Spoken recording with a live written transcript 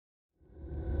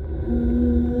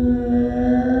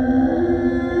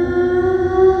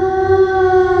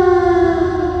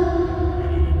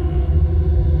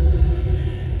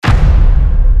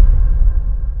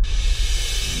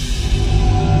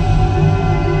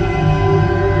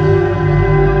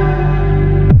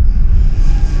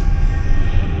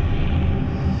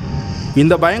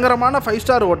இந்த பயங்கரமான 5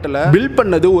 ஸ்டார் ஹோட்டலை பில்ட்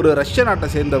பண்ணது ஒரு ரஷ்ய நாட்டை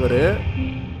சேர்ந்தவர்.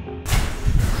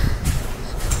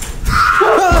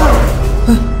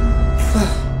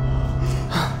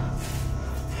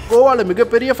 கோவால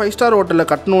மிகப்பெரிய 5 ஸ்டார் ஹோட்டலை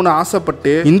கட்டணும்னு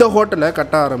ஆசைப்பட்டு இந்த ஹோட்டலை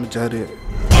கட்ட ஆரம்பிச்சாரு.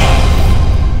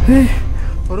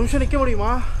 ஒரு நிமிஷம் நிற்க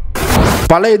முடியுமா?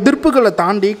 பல எதிர்ப்புகளை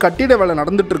தாண்டி கட்டிட வேலை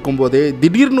நடந்துட்டு இருக்கும் போதே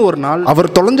திடீர்னு ஒரு நாள் அவர்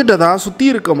தொலைஞ்சிட்டதா சுத்தி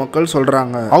இருக்க மக்கள்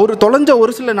சொல்றாங்க. அவர் தொலைஞ்ச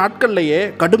ஒரு சில நாட்கள்லயே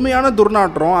கடுமையான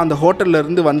துர்நாற்றம் அந்த ஹோட்டல்ல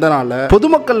இருந்து வந்தனால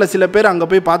பொதுமக்கள்ல சில பேர் அங்க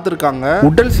போய் பார்த்திருக்காங்க.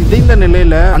 உடல் சிதைந்த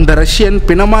நிலையில அந்த ரஷ்யன்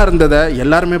பிணமா இருந்ததை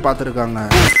எல்லாருமே பார்த்திருக்காங்க.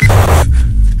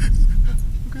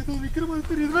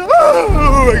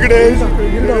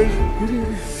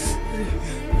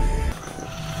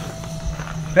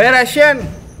 Hey Russian,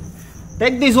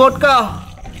 take this vodka.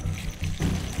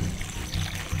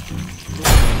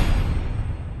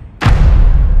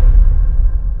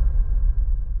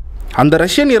 அந்த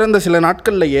ரஷ்யன் இறந்த சில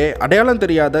நாட்கள்லயே அடையாளம்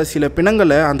தெரியாத சில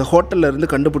பிணங்களை அந்த ஹோட்டல்ல இருந்து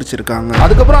கண்டுபிடிச்சிருக்காங்க.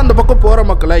 அதுக்கப்புறம் அந்த பக்கம் போற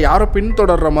மக்களை யாரோ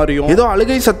பின்தொடர்ற மாதிரியும் ஏதோ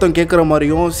அழுகை சத்தம் கேட்குற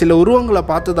மாதிரியும் சில உருவங்களை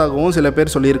பார்த்ததாகவும் சில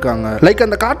பேர் சொல்லியிருக்காங்க. லைக்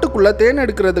அந்த காட்டுக்குள்ள தேன்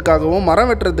எடுக்கிறதுக்காகவும்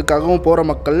மரம் வெட்டுறதுக்காகவும் போற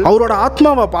மக்கள் அவரோட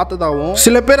ஆத்மாவை பார்த்ததாகவும்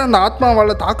சில பேர் அந்த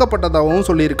ஆத்மாவால தாக்கப்பட்டதாகவும்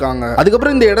சொல்லியிருக்காங்க.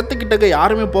 அதுக்கப்புறம் இந்த இடத்துக்கிட்ட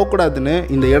யாருமே போகக்கூடாதுன்னு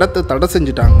இந்த இடத்தை தடை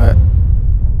செஞ்சுட்டாங்க.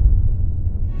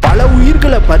 பல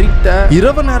உயிர்களை பறித்த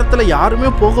இரவு நேரத்துல யாருமே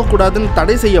போக கூடாதுன்னு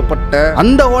தடை செய்யப்பட்ட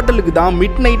அந்த ஹோட்டலுக்கு தான்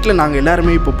மிட் நைட்ல நாங்க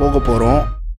எல்லாருமே இப்ப போக போறோம்.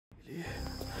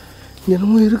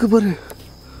 என்னமோ இருக்கு பாரு.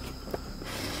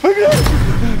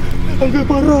 அங்க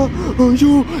பாரு.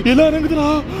 ஐயோ எல்லாரும் இருக்குடா.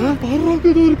 பாரு அங்க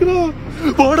ஏதோ இருக்குடா.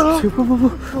 வாடா.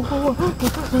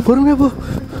 பொறுமையா போ.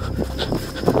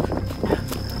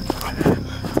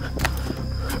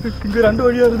 இங்க 2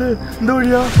 வழியா இருக்கு. இந்த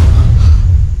வழியா?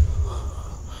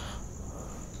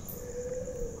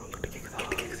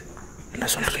 என்ன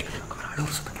சொல்றீங்க?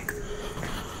 அழுவுற சத்தம் கேக்குது.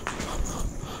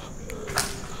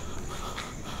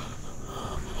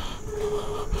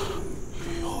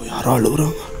 ஐயோ யாரோ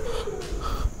அழுவுறாங்க.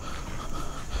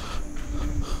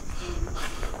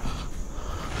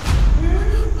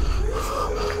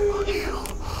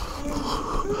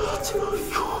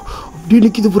 அப்படியே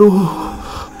நிக்குது ப்ரோ.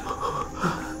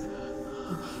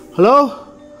 Hello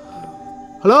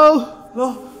hello hello.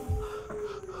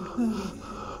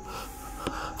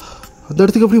 அந்த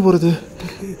இடத்துக்கு எப்படி போகிறது?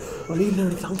 வழி இல்லை.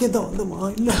 அங்கே தான் வந்தோமா?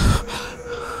 இல்லை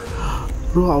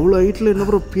ப்ரோ. அவ்வளோ ஹைட்டில் என்ன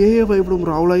ப்ரோ பேயே பயப்படும்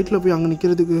ப்ரோ. அவ்வளோ ஹைட்டில் போய் அங்கே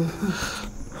நிற்கிறதுக்கு.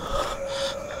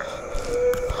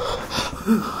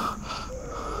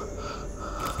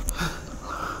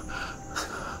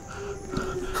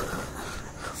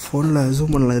 ஃபோனில்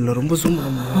ஜூம் பண்ணலாம். இதில் ரொம்ப ஜூம்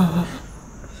பண்ண முடியும்.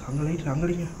 அங்கே லைட்டில்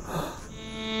அங்கடிங்க.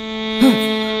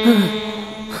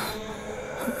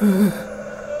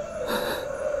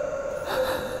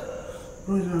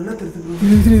 நல்லா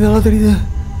தெரியுது. நல்லா தெரியுது.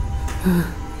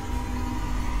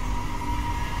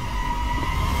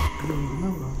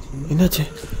 என்னாச்சு?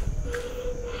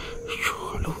 ஐயோ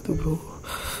அழுவுது ப்ரோ.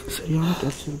 சரியான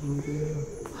டார்ச்சர் ப்ரோ இது.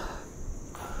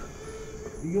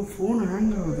 ஐயோ ஃபோன்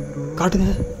ஹேங் ஆகுது ப்ரோ. காட்டுங்க.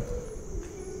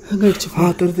 ஹேங் ஆயிடுச்சு.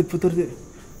 தருது. இப்போ தருது.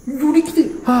 முடிக்குது.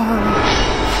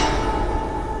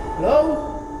 Hello,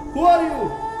 who are you?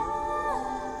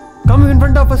 Come in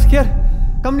front of us here.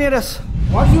 Come near us.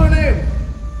 What's your name?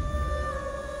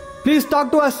 Please talk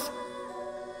to us.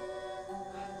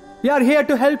 We are here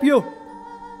to help you.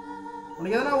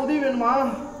 உனக்கு எதனா உதவி வேணுமா?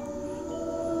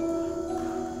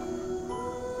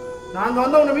 நாங்க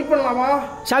வந்து உன்னை மீட் பண்ணலாமா?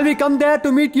 Shall we come there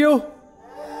to meet you?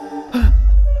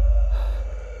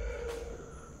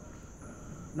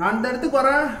 நான் இந்த இடத்துக்கு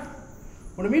வரேன்.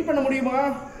 உன்னை மீட் பண்ண முடியுமா?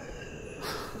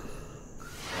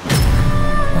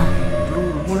 ப்ரோ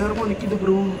ரொம்ப நேரமா நிக்குது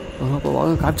ப்ரோ. அப்போ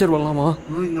வாங்க கேப்சர் பண்ணலாமா?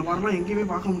 இந்த மாதிரிலாம் எங்கேயுமே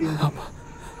பார்க்க முடியாது.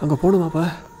 அங்கே போகணுமாப்பா?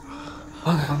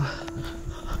 வாங்க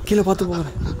கீழே பார்த்து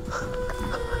போங்க.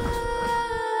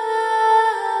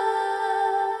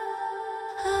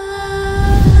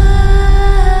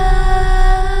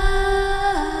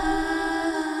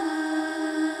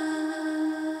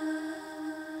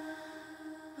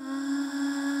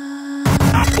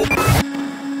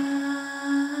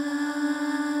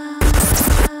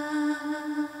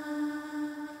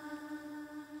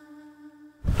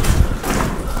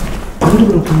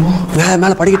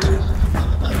 மேலே படிக்கிட்டு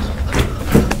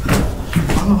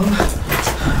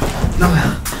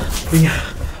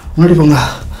முன்னாடி போங்க.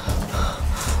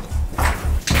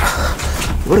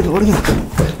 ஓடுங்க.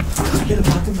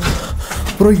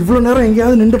 ப்ரோ இவ்வளோ நேரம்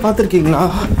எங்கேயாவது நின்று பார்த்துருக்கீங்களா?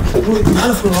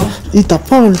 இது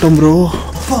தப்பா வந்துட்டோம் ப்ரோ.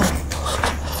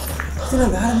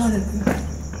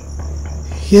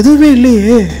 எதுவுமே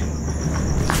இல்லையே.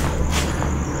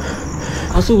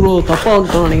 அசு ப்ரோ தப்பாக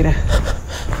வந்துட்டோம் நினைக்கிறேன்.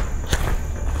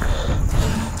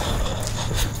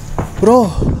 ப்ரோ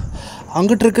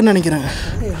அங்கிட்டு இருக்குன்னு நினைக்கிறேன்.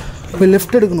 போய்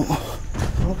லெஃப்ட் எடுக்கணும்.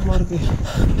 குழப்பமாக இருக்கு.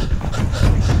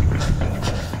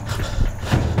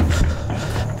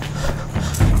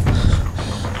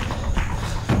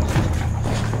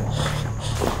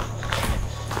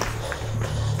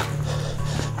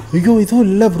 ஐயோ இதுவும்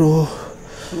இல்லை ப்ரோ,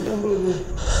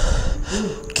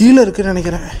 கீழே இருக்குன்னு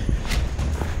நினைக்கிறேன்.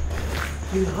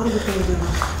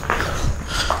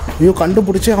 ஐயோ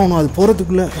கண்டுபிடிச்சே ஆகணும் அது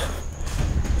போகிறதுக்குள்ள.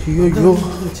 ஐயோ ஐயோ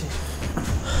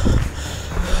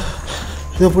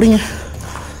இதை பிடிங்க.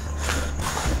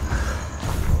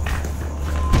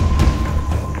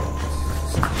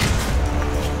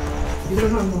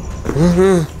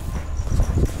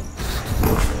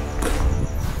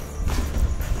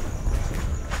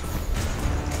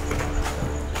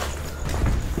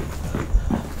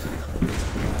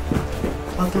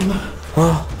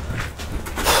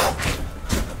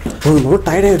 ரொம்ப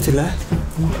டயர்டாகிடுச்சுல்ல,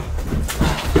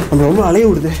 நம்ம ரொம்ப அலைய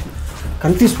விடுது,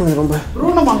 கன்ஃபியூஸ் பண்ணுது ரொம்ப. ப்ரோ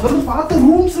நம்ம அங்கேருந்து பார்த்த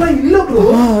ரூம்ஸ்லாம் இல்லை ப்ரோ.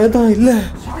 அதுதான் இல்லை.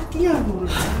 ஷாக்கிங்காக இருக்கும்.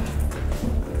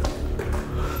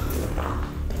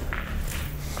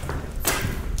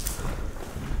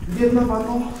 இது என்ன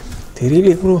பார்த்தோம்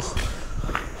தெரியலையே ப்ரோ.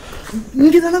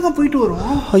 இங்கே தானே போயிட்டு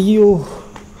வரும். ஐயோ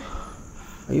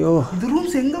ஐயோ இந்த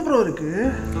ரூம்ஸ் எங்கே ப்ரோ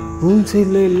இருக்குது? ரூம்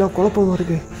சைடில் எல்லாம் குழப்பமாக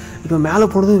இருக்குது. இப்போ மேலே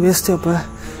போனதும் வேஸ்ட்டு. அப்போ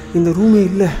இந்த ரூமே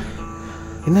இல்லை.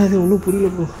 என்ன இது ஒன்றும் புரியல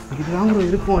ப்ரோ. இதுதான் ப்ரோ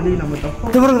இருக்கும் வழி. நம்ம தப்பா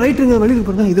இந்த பிறகு ரைட்டு இருங்க, வழி இருக்கு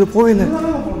பாருங்க. இதில் போவே இல்லை.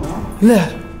 இல்லை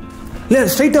இல்லை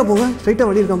ஸ்ட்ரைட்டாக போங்க, ஸ்ட்ரைட்டாக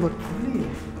வழி இருக்கான் பாரு.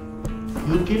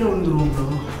 கீழே வந்துருவோம் ப்ரோ.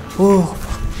 ஓ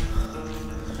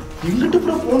எங்கிட்ட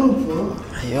ப்ரோ போகணும் ப்ரோ.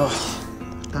 ஐயோ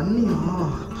தண்ணியா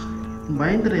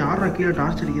பயந்துற யாரா கீழே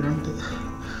டார்ச் அடிக்கிறான்ட்டு.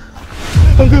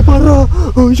 அங்கே பாடுறா.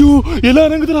 ஐயோ எல்லாம்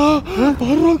இறங்குதுடா.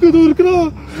 பாடுறாக்கு எதுவும் இருக்குடா.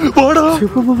 பாடா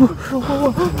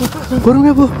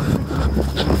பொறுமையா போ.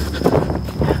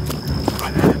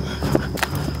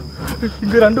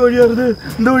 இங்கே 2 வழியா இருக்குது.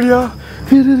 இந்த வழியா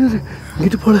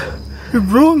இங்கிட்டு போல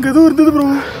ப்ரோ. இங்கே எதுவும் இருந்தது ப்ரோ.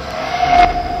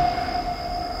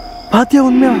 பாத்தியா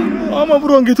உண்மையா? ஆமா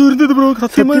ப்ரோ அங்கே எதுவும் இருந்தது ப்ரோ.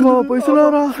 சத்தியமா போய்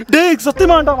சொல்லாரா? டேய்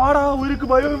சத்தியமாண்டா வாடா, உயிருக்கு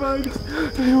பயம்.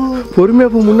 ஐயோ பொறுமையா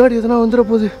போ, முன்னாடி எதனா வந்துட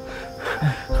போகுது.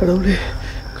 கடவுளே கடவுளே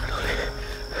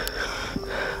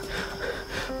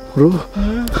ப்ரோ.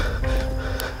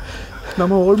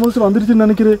 நம்ம ஆல்மோஸ்ட் வந்துருச்சுன்னு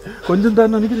நினைக்கிறேன். கொஞ்சம்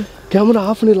தான் நினைக்கிறேன். கேமரா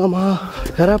ஆஃப் பண்ணிடலாமா?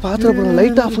 யாராவது பார்த்துட போகிறோம்.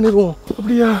 லைட் ஆஃப் பண்ணிடுவோம்.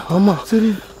 அப்படியா? ஆமாம் சரி.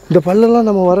 இந்த பல்லெல்லாம்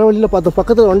நம்ம வர வழியில் பார்த்த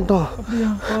பக்கத்தில் வந்துட்டோம். அப்படியா?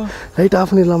 லைட்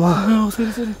ஆஃப் பண்ணிடலாமா?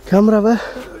 சரி சரி. கேமராவை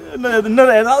என்ன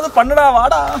ஏதாவது பண்ணடா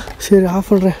வாடா. சரி ஆஃப்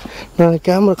பண்ணுறேன். நான்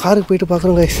கேமரா காருக்கு போயிட்டு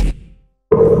பார்க்குறேன் கைஸ்.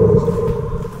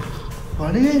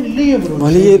 வழியே இல்லையே ப்ரோ.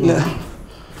 வழியே இல்லை.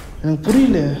 எனக்கு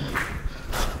புரியல.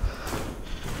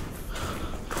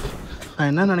 நான்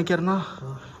என்ன நினைக்கிறேன்னா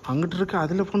அங்கிட்டு இருக்க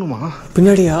அதில் போகணுமா?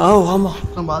 பின்னாடியா? ஆமாம்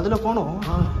நம்ம அதில் போனோம்.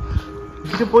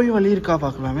 இங்கே போய் வழி இருக்கா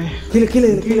பார்க்கலாமே. கீழே கீழே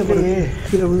கீழே போய்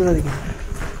கீழே விழுந்துடாதீங்க.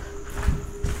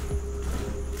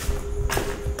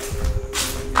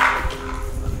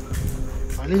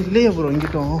 வழி இல்லையே ப்ரோ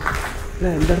இங்கிட்டோம்.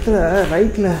 இல்லை இந்த இடத்துல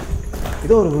ரைட்டில்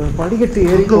ஏதோ ஒரு படிக்கட்டு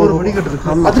ஏறி ஒரு படிக்கட்டு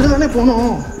இருக்கு. அதில் தானே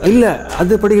போகணும். இல்லை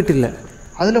அது படிக்கட்டு இல்லை.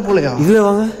 அதில் போகலையா? இதில்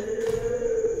வாங்க.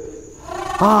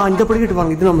 இந்த படிக்கட்டு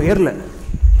வாங்க. இது நம்ம ஏறல,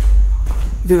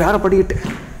 இது வேற படிக்கட்டு.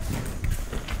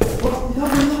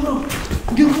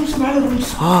 இங்கே ரூம்ஸ் மேலே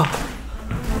ரூம்ஸ்.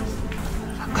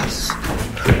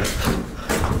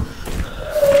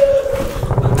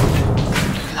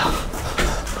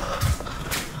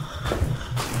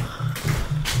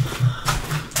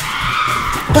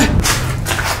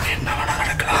 என்ன வேணா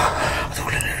நடக்கலாம்.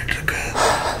 அதுக்குள்ள நின்றுட்டு இருக்கு.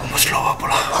 ரொம்ப ஸ்லோவா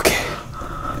போலாம். Okay.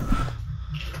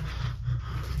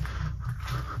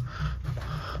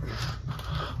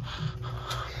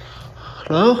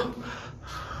 Hello,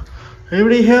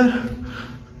 everybody here?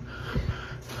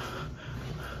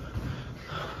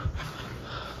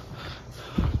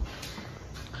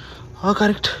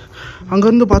 Correct.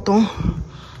 அங்கேருந்து பார்த்தோம்.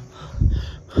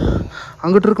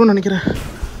 அங்கிட்டு இருக்கும்னு நினைக்கிறேன்.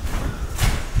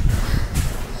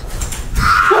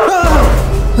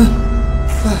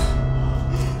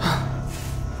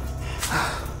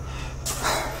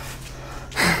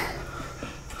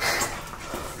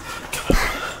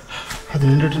 அது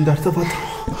நின்றுட்டு இருந்த இடத்த பார்த்தோம்.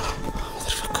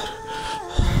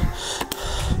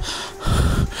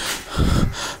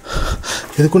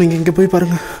 எதுக்கும் நீங்கள் இங்கே போய்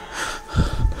பாருங்கள்.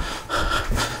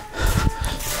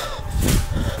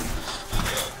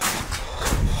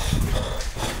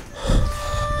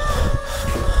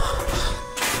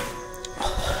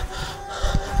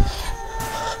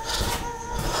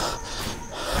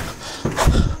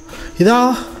 இதா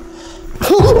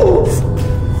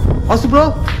வாசு ப்ரோ.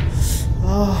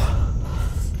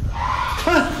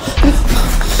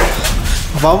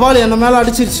 வவ்வால் என்ன மேலே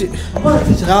அடிச்சிருச்சு.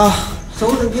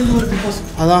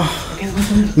 அதான்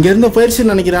இங்கேருந்து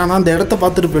போயிடுச்சுன்னு நினைக்கிறேன். ஆனால் அந்த இடத்த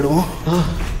பார்த்துட்டு போயிடுவோம்.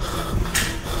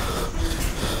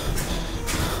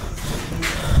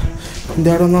 இந்த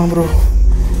இடம் தான் ப்ரோ.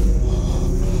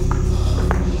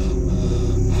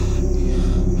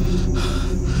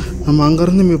 நம்ம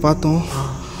அங்கேருந்து போய் பார்த்தோம்.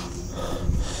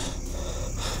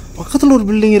 பக்கத்தில் ஒரு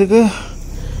பில்டிங் இருக்கு.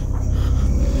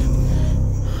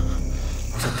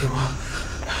 சத்தியமா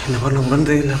இந்த மாதிரி நான்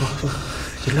உணர்ந்தே இல்லை.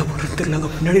 என்ன பண்ணுறது தெரியல.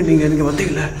 அங்கே பின்னாடி நீங்கள்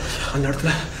வந்தீங்கல்ல அந்த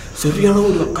இடத்துல சரியான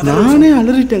ஒரு நானே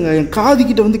அலறிட்டேங்க. என்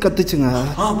காதுகிட்ட வந்து கத்துச்சுங்க.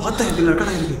 பார்த்தேன். இதில்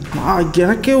கடை இருக்கு.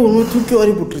 எனக்கே ஒன்று தூக்கி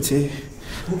வாரி போட்டுருச்சு.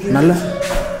 நல்ல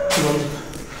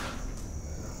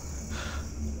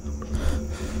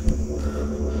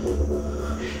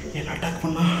என்ன அட்டாக்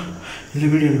பண்ணா இல்லை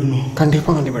வீடியோ எடுக்கணும்.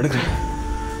 கண்டிப்பாக எடுக்கிறேன்.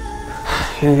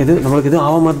 எனக்கு நம்மளுக்கு எதுவும்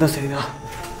ஆக மாதிரி தான் சரிதான்.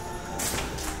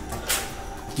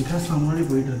 இதான் முன்னாடி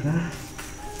போயிட்டுருக்கேன்.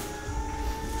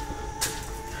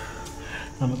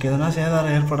 நமக்கு எதனா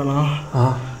சேதாரம் ஏற்படலாம்.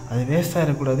 அது வேஸ்ட்டாக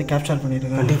இருக்கக்கூடாது. கேப்சர்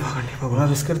பண்ணிட்டுருக்கேன். கண்டிப்பாக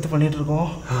ரிஸ்க் எடுத்து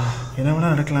பண்ணிகிட்ருக்கோம். என்ன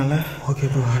வேணால் நடக்கலாம்ல. ஓகே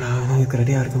ப்ரோ, நான் இதுக்கு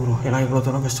ரெடியாக இருக்கேன் ப்ரோ. ஏன்னா இவ்வளோ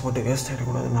தூரம் கஷ்டப்பட்டு வேஸ்ட்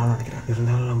ஆகிடக்கூடாதுன்னு நான் நினைக்கிறேன்.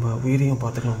 இருந்தாலும் நம்ம உயிரையும்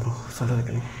பார்த்துக்கலாம் ப்ரோ. சொல்கிறது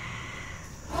கேளுங்க.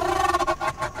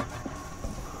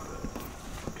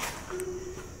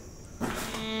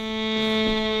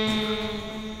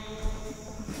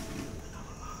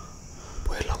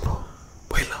 போயிடலாம் ப்ரோ.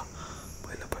 போயிடலாம்.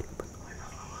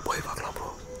 போய் பார்க்கலாம் ப்ரோ.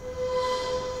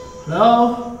 ஹலோ,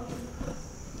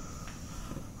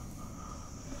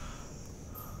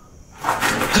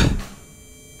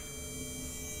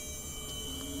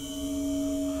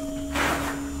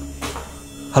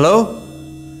 ஹலோ,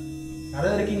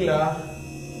 யாராவது இருக்கீங்களா?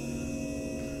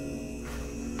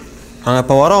 நாங்கள்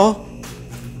இப்போ வரோம்.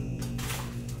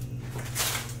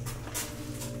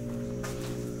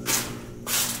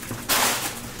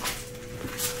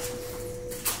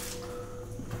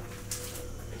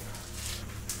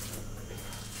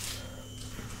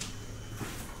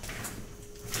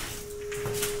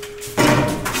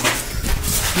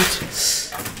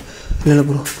 இல்லை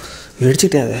ப்ரோ,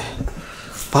 இடிச்சுட்டேன். அதை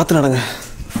பார்த்து நடங்க.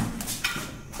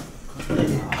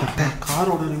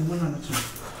 காரோட ரிம்னு நினச்சேன்.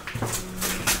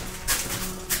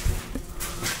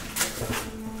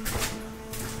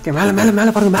 ஓகே, மேலே பாருங்க.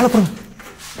 மேலே பாருங்க.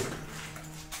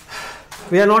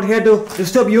 We are not here to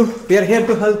disturb you. We are here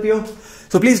to help you.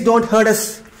 So please don't hurt us.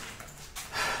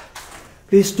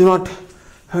 Please do not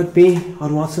hurt me or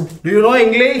Watson. Do you know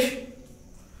English?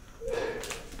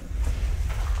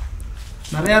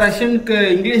 நிறையா ரஷ்யனுக்கு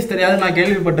இங்கிலீஷ் தெரியாது நான்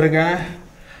கேள்விப்பட்டிருக்கேன்.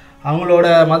 அவங்களோட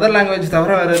mother language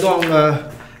தவிர வேறு எதுவும் அவங்க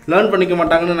learn பண்ணிக்க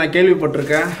மாட்டாங்கன்னு நான்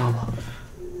கேள்விப்பட்டிருக்கேன். ஆமாம்.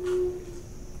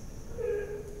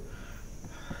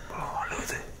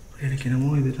 எனக்கு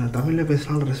என்னமோ இது நான் தமிழில்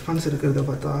பேசினாலும் ரெஸ்பான்ஸ் இருக்கிறத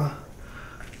பார்த்தா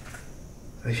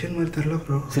ரஷ்யன் மாதிரி தெரில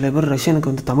ப்ரோ. சில பேர்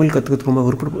ரஷ்யனுக்கு வந்து தமிழ் கற்றுக்கிறதுக்கு ரொம்ப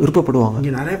விருப்பப்படுவாங்க.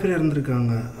 இங்கே நிறைய பேர்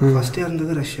இருந்திருக்காங்க. ஃபஸ்ட்டே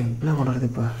இருந்தது ரஷ்யன். என்ன பண்ணுறது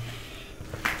இப்போ?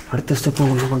 அடுத்த ஸ்டெப்பு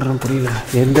ஒன்றும் பண்ணுறேன்னு புரியல.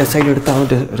 எந்த சைடு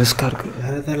எடுத்தாலும் ரிஸ்க்காக இருக்குது.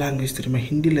 வேறு எதாவது லாங்குவேஜ் தெரியுமா?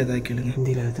 ஹிந்தியில் எதாவது கேளுங்க.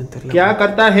 ஹிந்தியில் எதுவும் தெரியல. क्या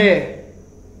करता है?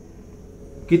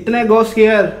 कितने गोश्त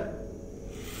हियर?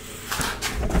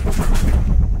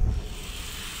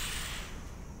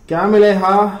 क्या मिले?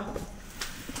 हाँ,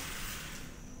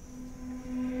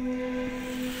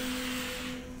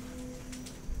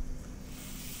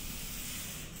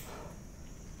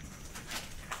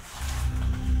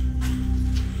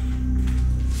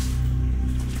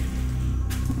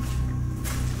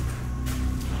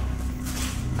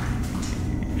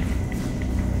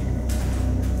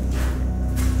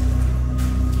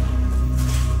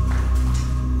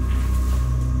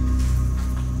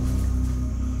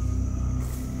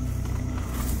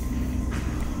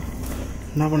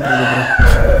 என்ன பண்ணுறது ப்ரோ?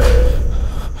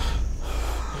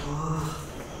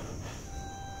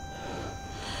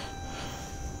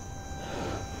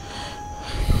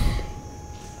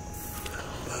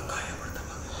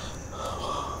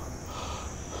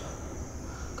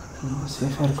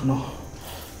 சேஃபாக இருக்கணும்.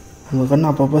 உங்கள் கண்ணு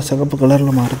அப்பப்போ சிகப்பு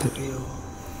கலரில் மாறுது.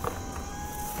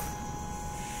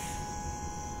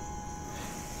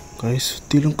 கை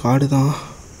சுற்றிலும் காடு தான்,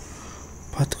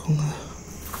 பார்த்துக்கோங்க.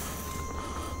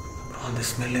 அந்த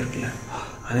ஸ்மெல் இருக்குல்ல,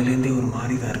 அதுலேருந்தே ஒரு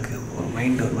மாதிரி தான் இருக்குது. ஒரு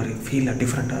மைண்ட் ஒரு மாதிரி ஃபீலாக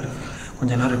டிஃப்ரெண்ட்டாக இருக்குது.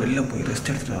 கொஞ்ச நேரம் வெளில போய் ரெஸ்ட்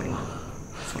எடுத்துகிட்டு வரலாம்.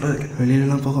 சொல்கிறது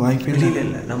வெளியிலலாம் போக வாய்ப்பே வெளியில்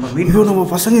இல்லை. நம்ம வீட்டில் நம்ம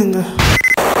பசங்க எங்கே?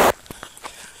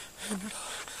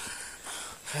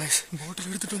 பாட்டில்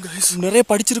எடுத்துட்டோம் கைஸ். நிறைய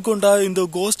படிச்சிருக்கோம்டா. இந்த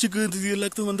கோஸ்ட்டுக்கு இது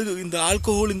எல்லாத்துக்கும் வந்து இந்த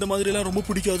ஆல்கோஹால் இந்த மாதிரி எல்லாம் ரொம்ப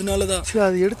பிடிக்கும். அதனால தான். சரி,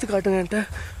 அது எடுத்து காட்டுங்கன்ட்ட.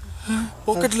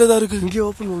 பாக்கெட்டில் தான் இருக்கு. இங்கே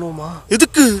ஓப்பன் பண்ணுவோமா?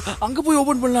 எதுக்கு? அங்கே போய்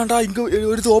ஓப்பன் பண்ணலாம்டா. இங்கே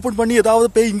எடுத்து ஓப்பன் பண்ணி ஏதாவது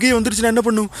பேய் இங்கேயே வந்துருச்சுன்னா என்ன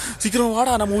பண்ணும்? சீக்கிரம்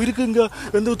வாடா, நம்ம உயிருக்கு இங்கே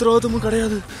எந்த உத்தரவாதமும்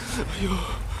கிடையாது. ஐயோ,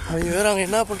 அவங்க வேறு அங்கே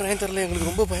என்ன பண்ணுறாங்கன்னு தெரியல.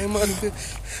 எங்களுக்கு ரொம்ப பயமாக இருக்குது.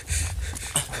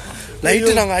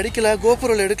 லைட்டு நாங்கள் அடிக்கல,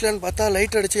 கோபுரம் எடுக்கலான்னு பார்த்தா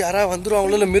லைட் அடிச்சு யாராவது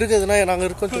வந்துருவாங்களோ இல்லை மிருகதுன்னா நாங்கள்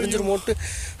இருக்கோம் தெரிஞ்சிருமோட்டு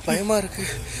பயமா இருக்கு.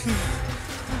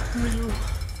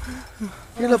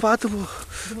 இல்லை பார்த்து போ.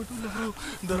 இது மட்டும் இல்லை ப்ரோ,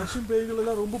 இந்த ரஷ்யன் பேய்கள்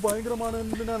எல்லாம் ரொம்ப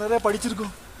பயங்கரமானன்னு நான் நிறையா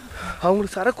படிச்சிருக்கோம்.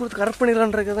 அவங்களுக்கு சரக்கு கொடுத்து கரெக்ட்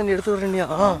பண்ணிடலான்றத தான் நீ எடுத்து வரேன்யா.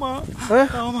 ஆமாம்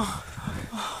ஆமாம்,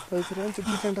 அது தெரியாமல்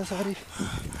சுற்றிட்டேன்டா, சாரி.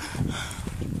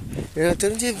 எனக்கு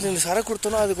தெரிஞ்சு இந்த சரக்கு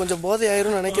கொடுத்தோன்னா அது கொஞ்சம் போதை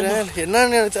ஆயிரும்னு நினைக்கிறேன்.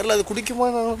 என்னன்னு எனக்கு தெரியல, அது குடிக்குமா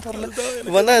நான் தெரியல.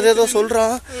 இவன் தான் ஏதோ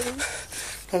சொல்கிறான்.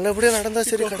 நல்லபடியாக நடந்தா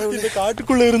சரி. கடவுள், இந்த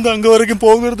காட்டுக்குள்ளே இருந்து அங்கே வரைக்கும்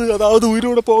போகிறது, அதாவது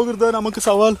உயிரோட போகிறது தான் நமக்கு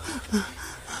சவால்.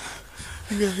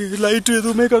 இங்கே லைட்டு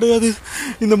எதுவுமே கிடையாது,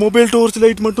 இந்த மொபைல் டோர்ச்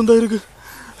லைட் மட்டும்தான் இருக்கு.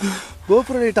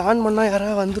 கோபுர லைட் ஆன் பண்ணால்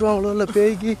யாராவது வந்துருவாங்களோ இல்லை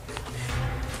பேய்க்கு.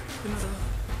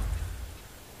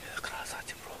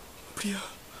 அப்படியா?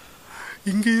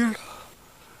 இங்கேயே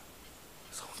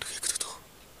சவுண்டு கேட்குது.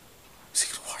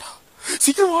 சீக்கிரம் வாடா,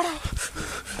 சீக்கிரம் வாடா.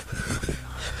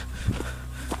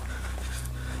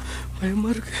 பயமா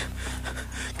இருக்கு.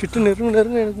 கிட்ட நெருங்க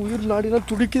நெருங்க எனக்கு உயிர் நாடினா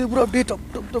துடிக்குது ப்ரோ. அப்படியே டப்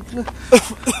டப் டப்னு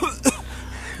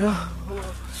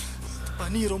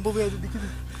பனி ரொம்பவே அது திக்குது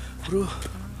ப்ரோ.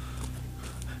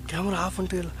 கேமரா ஆஃப்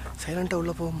பண்ணிட்டு சைலண்டாக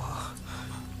உள்ளே போகுமா?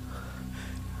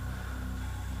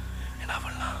 என்ன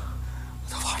பண்ணலாம்?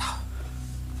 வாடா.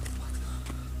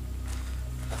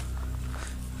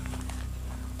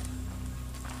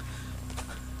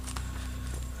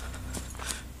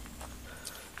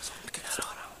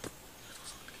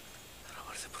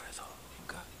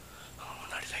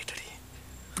 முன்னாடி லைட் அடி.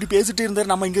 இப்படி பேசிட்டு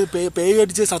இருந்தார், நம்ம இங்கே பேய்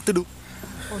அடிச்சே சத்துடும்.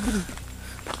 வந்துடு,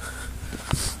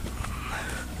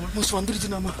 ஆல்மோஸ்ட் வந்துடுச்சு.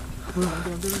 நாம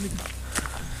வந்து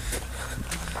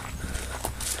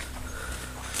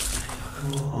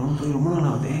அவன் போய் ரொம்ப நாள்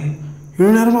ஆகுதே.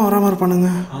 இவ்வளோ நேரமாக வராமல் இருப்பானுங்க.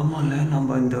 ஆமாம், இல்லை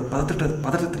நம்ம இந்த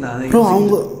பதட்டத்தில் அதை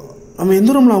அவங்க நம்ம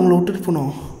எந்த ரூமில் அவங்கள விட்டுட்டு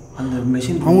போனோம். அந்த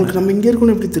மெஷின் அவங்களுக்கு நம்ம இங்கே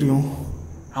இருக்கணும் எப்படி தெரியும்?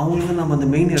 அவங்களுக்கு நம்ம அந்த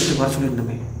மெயின் இடத்துக்கு வர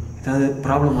சொல்லியிருந்தோமே. ஏதாவது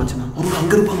ப்ராப்ளம் ஆச்சுன்னா ஒரு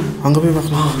அங்கே இருப்பாங்க, அங்கே போய்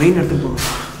பார்க்கலாம். மெயின் இடத்துக்கு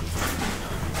போகணும்.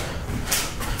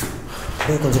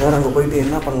 கொஞ்ச நேரம் அங்கே போயிட்டு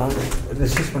என்ன பண்ணலான்னு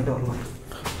ரெஸ்ட் பண்ணிட்டு வரலாம்.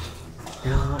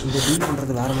 ஏன்னா இதை டீல்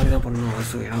பண்ணுறது வேறு மாதிரி தான் பண்ணணும்.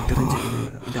 ஸோ எனக்கு தெரிஞ்சு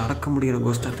இது அடக்க முடிகிற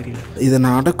கோஸ்ட்டாக தெரியல. இதை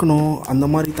நான் அடக்கணும் அந்த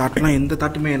மாதிரி தாட்லாம் எந்த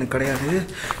தாட்டுமே எனக்கு கிடையாது.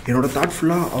 என்னோடய தாட்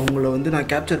ஃபுல்லாக அவங்கள வந்து நான்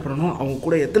கேப்சர் பண்ணணும், அவங்க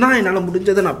கூட எத்தனா என்னால்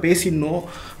முடிஞ்சதை நான் பேசிடணும்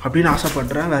அப்படின்னு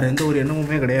ஆசைப்பட்றேன். வேறு எந்த ஒரு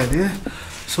எண்ணமுமே கிடையாது.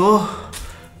 ஸோ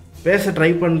பேச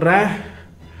ட்ரை பண்ணுறேன்.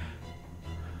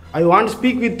 I want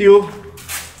speak with you.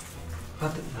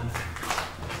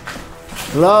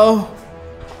 Hello,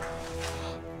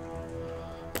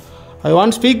 I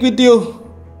want to speak with you.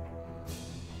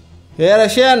 Hey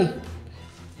Russian,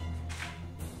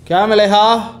 क्या मिलेगा?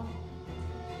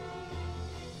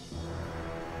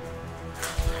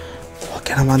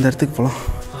 ஓகே, நம்ம அந்த இடத்துக்கு போகலாம்.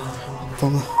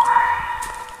 போங்க.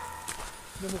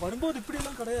 நம்ம வரும்போது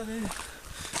இப்படியெல்லாம் கிடையாது.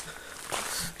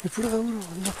 இப்படி தான்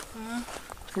வந்தோம்,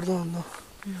 இப்படி தான் வந்தோம்.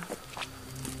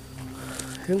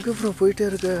 எங்கே ப்ரோ போயிட்டே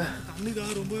இருக்க? தண்ணி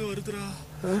தான் ரொம்பவே வருதுடா.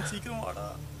 சீக்கிரம் வாடா,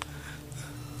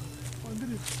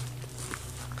 வந்துடு.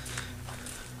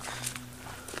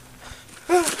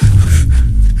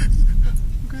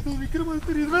 ஏதோ விக்கிற மாதிரி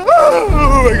தெரியுதுடா.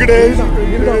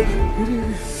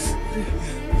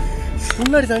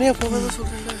 முன்னாடி தனியாக போகாத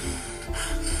சொல்கிறேன்.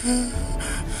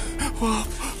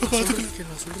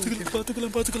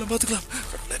 பார்த்துக்கலாம் பார்த்துக்கலாம் பார்த்துக்கலாம்.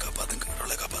 காப்பாத்துங்க,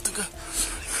 காப்பாத்துங்க.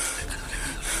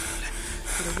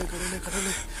 கடவுளே கடவுளே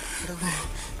கடவுளே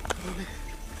கடவுளே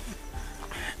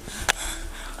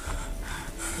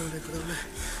கடவுளே கடவுளே.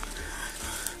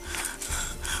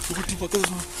 ஊட்டி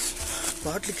பக்கத்தில்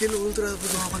பாட்டில் கீழே விழுந்துடாது.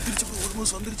 வந்துருச்சு,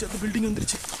 ஆல்மோஸ்ட் வந்துருச்சு. அந்த பில்டிங்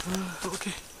வந்துருச்சு.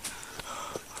 ஓகே,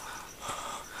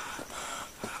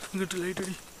 இங்கிட்ட லைட்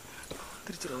அடி.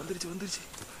 வந்துருச்சுடா, வந்துருச்சு வந்துருச்சு.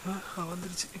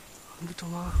 வந்துருச்சு,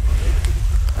 வந்துட்டோமா?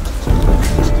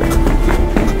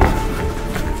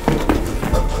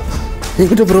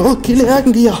 எங்கிட்ட ப்ரோ? கீழே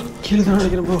இங்கேயா? கீழே தான்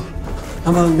நினைக்கிறேன் ப்ரோ.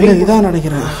 நம்ம இல்லை இதான்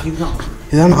நினைக்கிறேன். இதுதான்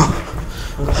இதானா?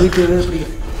 போயிட்டு எப்படி?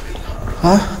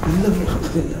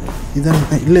 இதான்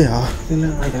இல்லையா? இல்லை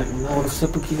நினைக்கிறேன். நான் ஒரு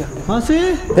ஸ்டெப்பு கீழே.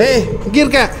 ஏய், இங்கே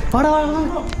இருக்கேன். வாடா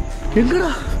எங்கடா?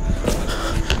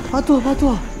 பார்த்து வா, பார்த்து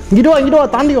வா. இங்கிட்டு வா, இங்கிட்டு வா,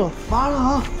 தாண்டி வா. வாடா.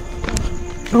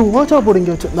 ஓச்சா போடு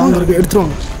இங்கே வச்சு. நாங்கள் இருக்க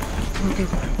எடுத்துருவாங்க.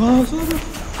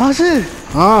 ஆசு,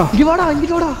 இங்கே வாடா,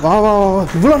 இங்கிட்டு வாடா. வா வா வா.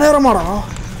 இவ்வளோ நேரமாடா?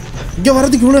 இங்கே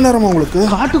வர்றதுக்கு இவ்வளோ நேரமா உங்களுக்கு?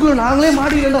 காட்டுக்குள்ள நாங்களே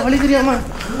மாட்டிக்கிட்டோம் வழி தெரியாம.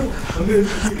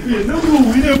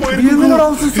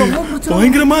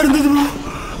 பயங்கரமா இருந்தது ப்ரோ.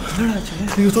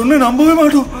 நீங்க சொன்ன நம்பவே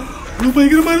மாட்டோம்.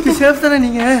 பயங்கரமா இருந்து. சேஃப் தானே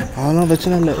நீங்க? அதெல்லாம்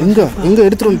பிரச்சனை இல்லை. எங்கே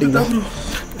எடுத்துட்டு வந்துட்டீங்களா?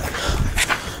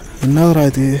 என்னடா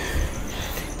இது?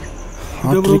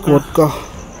 வோட்கா.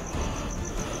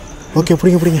 ஓகே,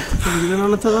 பிடிங்க பிடிங்க. இதை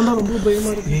நினச்சாதான் ரொம்ப பயமா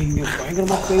இருக்கு. இங்கே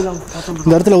பயங்கரமாக போயிடலாம் பார்த்தோம்.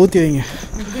 இந்த இடத்துல ஊற்றி வைங்க.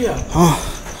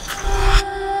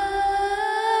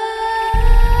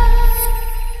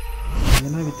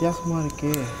 வித்தியாசமாக இருக்கே.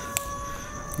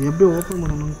 எப்படி ஓப்பன்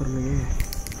பண்ணணும்னு தெரியலையே.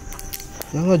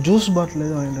 ஏங்க ஜூஸ் பாட்டில்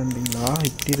எதுவும் வாங்கிட்டு வந்தீங்களா?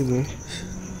 இப்படி இருக்கு.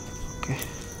 Okay.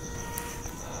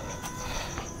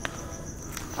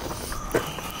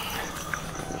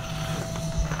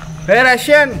 Hey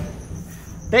Russian,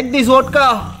 take this vodka.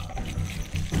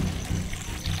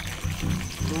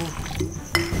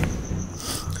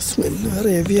 Smell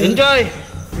very heavy.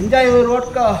 Enjoy your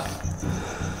vodka.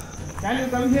 Can you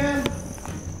come here?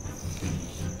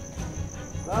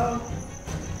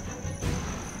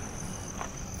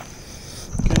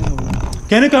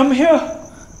 Can you come here?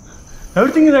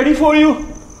 Everything is ready for you.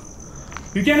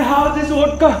 You can have this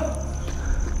vodka.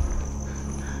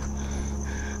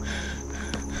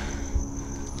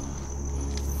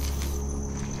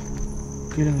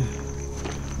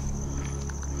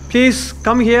 Please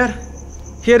come here.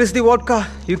 Here is the vodka.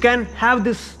 You can have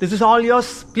this. This is all yours.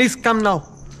 Please come now.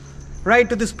 Right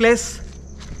to this place.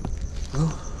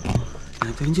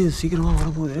 எனக்கு தெரிஞ்சு சீக்கிரமாக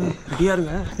வரப்போகுது. ரெடியாக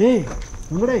இருங்க. ஏய்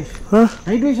Venkatesh,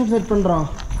 night vision set பண்ணுறான்.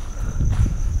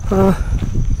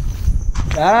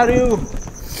 Where are you?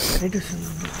 Night vision.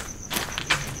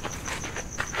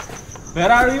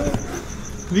 Where are you?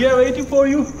 We are waiting for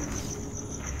you.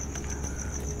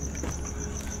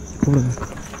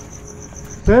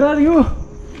 Where are you?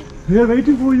 We are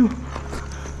waiting for you.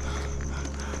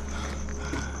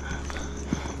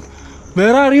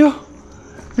 Where are you?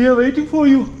 We are waiting for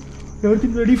you.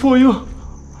 Everything ready for you.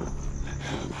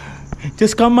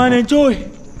 Just come and enjoy.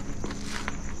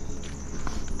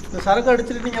 இந்த சரக்கு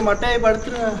அடிச்சுட்டு நீங்கள் மட்டையை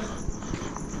படுத்துருங்க.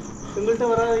 எங்கள்கிட்ட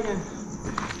வராதீங்க.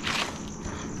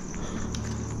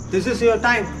 This is your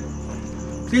time.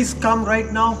 Please come right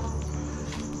now.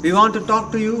 We want to talk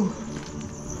to you.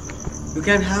 You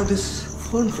can have this.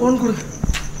 Phone கொடு.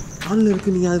 ஆன்ல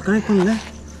இருக்கு. நீங்கள் அது கனெக்ட் பண்ணல.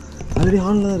 ஆல்ரெடி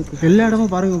ஆன்ல தான் இருக்குது. எல்லா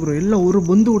இடமும் பாருங்க ப்ரோ. எல்லாம் ஒரு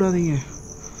பந்து விடாதீங்க.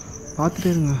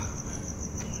 பார்த்துட்டே இருங்க.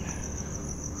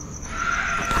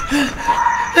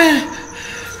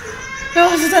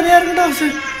 தனியாக இருக்கட்டா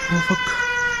சார்.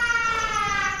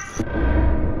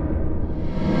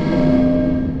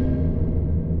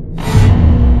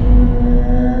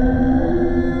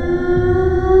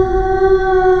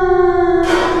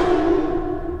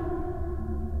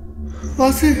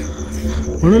 வாசு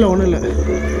ஒன்றும் இல்லை.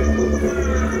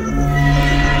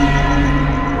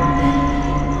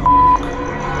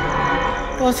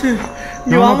 வாசு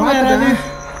நீ வாங்க.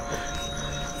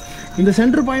 இந்த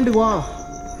சென்டர் பாயிண்ட்டுக்கு வா.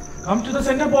 Come to the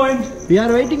center point. We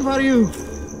are waiting for you.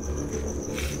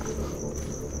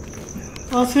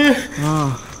 Vasu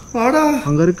வாடா.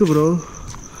 அங்கே இருக்கு ப்ரோ.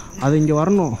 அது இங்கே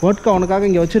வரணும். வோட்கா உனக்காக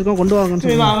இங்கே வச்சிருக்கோம், கொண்டு வாங்கன்னு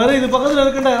சொல்லி. நான் வேற இது பக்கத்தில்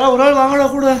இருக்கேன்டா. யாராவது ஒரு ஆள் வாங்கடா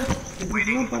கூட.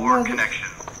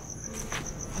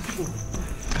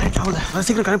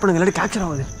 சீக்கிரம் கனெக்ட் பண்ணுங்க. இல்லாட்டி கேப்சர்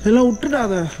ஆகுது. எல்லாம்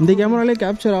விட்டுடாத. இந்த கேமராலே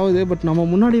கேப்சர் ஆகுது. பட் நம்ம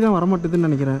முன்னாடி தான் வரமாட்டேதுன்னு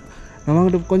நினைக்கிறேன். நம்ம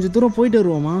அங்கிட்ட கொஞ்சம் தூரம் போயிட்டு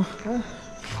வருவோமா?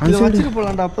 அது வச்சுட்டு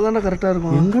போகலான்டா. அப்போ தானே கரெக்டாக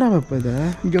இருக்கும். எங்கடா வைப்ப இதை?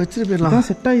 இங்கே வச்சுட்டு போயிடலாம்.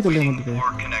 செட் ஆகி தொல்லைய மாட்டேங்குது.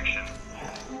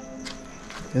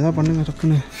 எதாவது பண்ணுங்க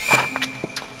டக்குன்னு.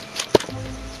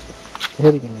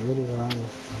 ஏறிக்கங்க. ஏறி வாங்க.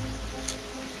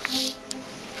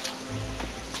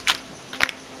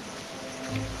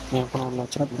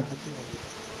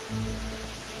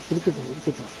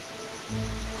 இருக்கட்டும்.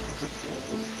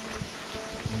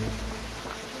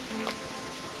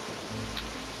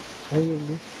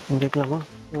 கேட்கலாமா?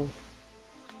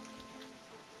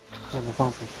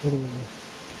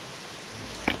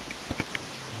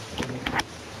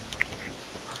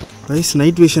 ரைஸ்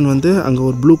நைட் விஷன் வந்து அங்கே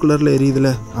ஒரு ப்ளூ கலரில் எரியுதுல,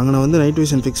 அங்கே வந்து நைட்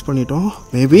விஷன் ஃபிக்ஸ் பண்ணிட்டோம்.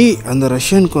 மேபி அந்த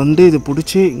ரஷ்யனுக்கு வந்து இது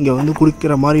பிடிச்சி இங்கே வந்து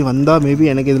குடிக்கிற மாதிரி வந்தால்,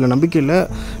 மேபி எனக்கு இதில் நம்பிக்கை இல்லை,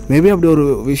 மேபி அப்படி ஒரு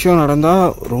விஷயம் நடந்தால்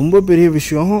ரொம்ப பெரிய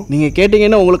விஷயம். நீங்கள்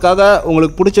கேட்டிங்கன்னா உங்களுக்காக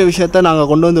உங்களுக்கு பிடிச்ச விஷயத்த நாங்கள்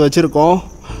கொண்டு வந்து வச்சுருக்கோம்.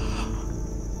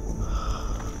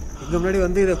 இதுக்கு முன்னாடி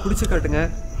வந்து இதை குடிச்சு காட்டுங்க.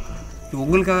 இது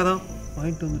உங்களுக்காக தான்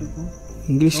வாங்கிட்டு வந்துருக்கோம்.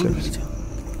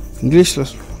 இங்கிலீஷில்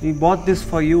We bought this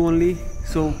for you only,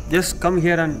 so just come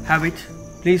here and have it.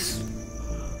 Please,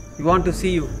 we want to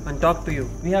see you and talk to you.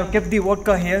 We have kept the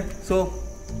vodka here, so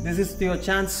this is your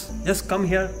chance. Just come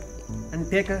here and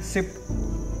take a sip.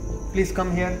 Please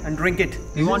come here and drink it.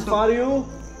 We want to... for you.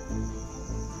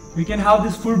 We can have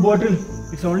this full bottle.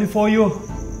 It's only for you.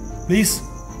 Please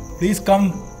come.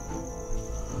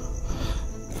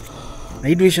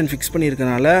 Night vision fix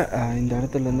பண்ணியிருக்கனால இந்த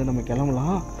இடத்துலேருந்து நம்ம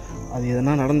கிளம்பலாம். அது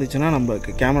எதனா நடந்துச்சுன்னா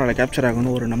நம்மளுக்கு கேமராவில் capture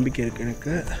ஆகணும்னு ஒரு நம்பிக்கை இருக்குது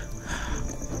எனக்கு.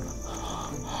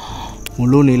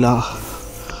 முழு நிலா.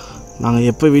 நாங்கள்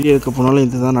எப்போ வீடியோ எடுக்க போனாலும்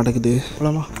இதுதான் நடக்குது.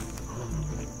 போகலாமா?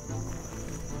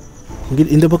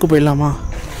 இந்த பக்கம் போயிடலாமா?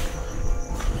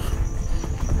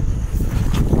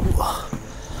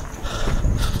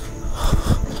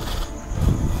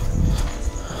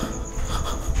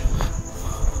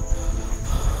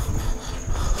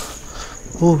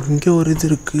 ஓ இங்கே ஒரு இது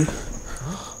இருக்குது.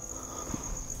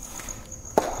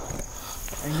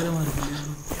 பயங்கரமாக இருக்கு.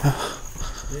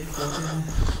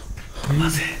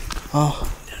 ஆ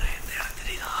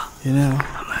என்ன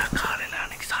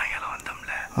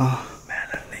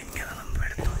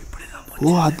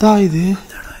ஓ அதான் இது.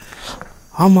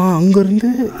 ஆமாம் அங்கேருந்து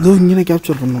இதோ இங்கே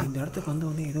கேப்சர் பண்ணோம். இந்த இடத்துக்கு வந்து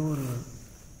ஏதோ ஒரு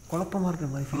குழப்பமாக இருக்கிற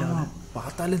மாதிரி ஃபீல் ஆகுது.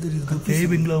 பார்த்தாலே தெரியுது பேய்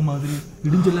பெங்களா மாதிரி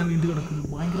இடிஞ்செல்லாம் வீந்து கிடக்குது.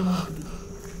 பயங்கரமாக இருக்குது.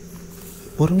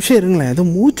 ஒரு நிமிஷம் இருங்களேன், ஏதோ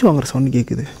மூச்சு வாங்குற சவுண்ட்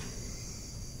கேட்குது.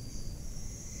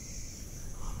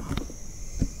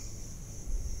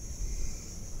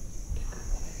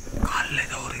 காலில்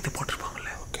ஏதோ ஒரு இது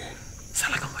போட்டிருப்பாங்கல்ல. ஓகே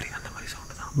சலக மாதிரி அந்த மாதிரி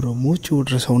சவுண்டு தான் ப்ரோ. மூச்சு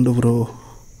விட்ற சவுண்டு ப்ரோ.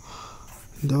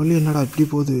 இந்த வழி என்னடா இப்படி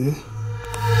போகுது?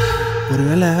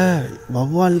 ஒருவேளை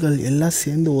வௌவால்கள் எல்லாம்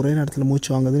சேர்ந்து ஒரே நேரத்தில் மூச்சு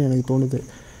வாங்குதுன்னு எனக்கு தோணுது.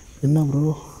 என்ன ப்ரோ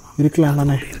இருக்கலாம்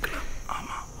தானே? இருக்கலாம்.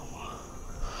 ஆமாம்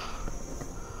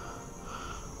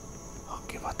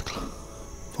ஓகே பார்த்துக்கலாம்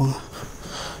போங்க.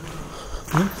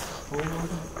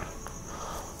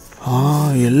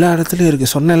 எல்லா இடத்துலையும்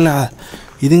இருக்குது சொன்னேன்ல.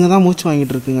 இதுங்க தான் மூச்சு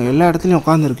வாங்கிட்டு இருக்குங்க. எல்லா இடத்துலையும்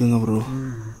உட்காந்துருக்குங்க ப்ரோ.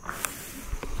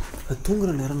 அது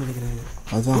தூங்குற நேரம் நினைக்கிறேன்.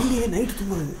 அதுதான் நைட்டு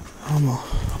தூங்குறது. ஆமாம்.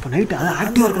 அப்போ நைட்டு அது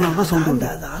ஆக்டிவாக இருக்கனால தான் சவுண்ட் உண்டு.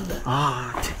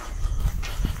 சரி.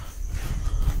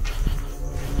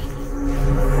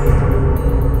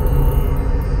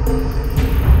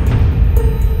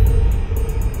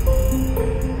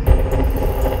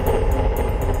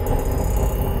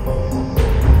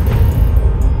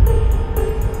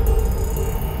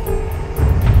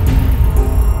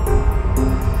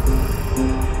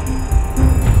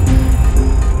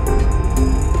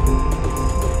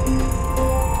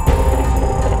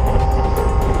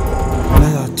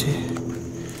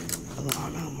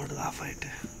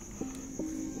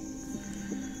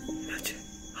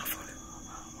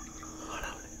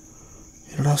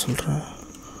 என்னடா சொல்கிற?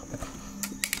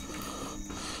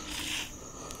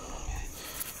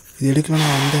 இது எடுக்கலாம்.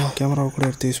 நான் அந்த கேமராவை கூட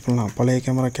எடுத்து யூஸ் பண்ணலாம். பழைய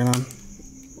கேமரா கேனான்.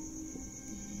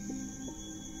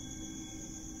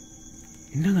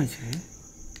 என்னங்காச்சு?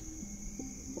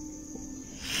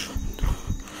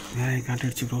 வேற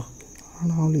காட்டிடுச்சு ப்ரோ.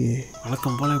 ஆனாலே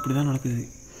வழக்கம் போல் இப்படி தான் நடக்குது.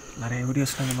 நிறைய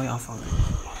வீடியோஸில் இந்த மாதிரி ஆஃப் ஆகுது.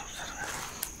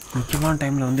 முக்கியமான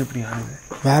டைமில் வந்து இப்படி ஆகுது.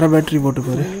 வேறு பேட்ரி போட்டு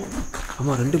பாரு.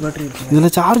 ஆமாம் 2 பேட்டரி இருக்கு.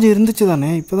 இதில் சார்ஜ் இருந்துச்சு தானே?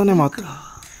 இப்போ தானே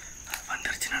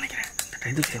வந்துருச்சுன்னு நினைக்கிறேன். இந்த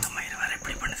டைத்துக்கு இந்த மாதிரி வேறு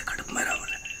எப்படி பண்ணுது? கடுப்பு மாதிரி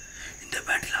ஆகுது. இந்த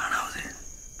பேட்டரியில் ஆன் ஆகுது.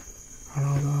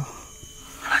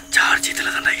 ஆனால் சார்ஜ்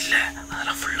இதில் தானே இல்லை.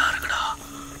 அதெல்லாம் ஃபுல்லாக இருக்குடா.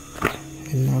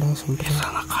 என்னடா சொல்கிறேன்?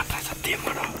 நான் காட்டுறேன் சத்தியம்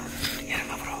மேடம்.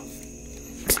 இருங்க ப்ரோ.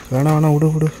 வேணாம்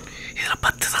விடு. இதில்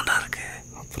 10 தான்டா இருக்குது.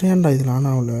 அப்படியாண்டா இதில் ஆன்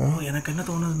ஆகல. எனக்கு என்ன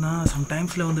தோணுதுன்னா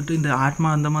சம்டைம்ஸில் வந்துட்டு இந்த ஆத்மா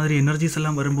அந்த மாதிரி எனர்ஜிஸ்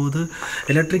எல்லாம் வரும்போது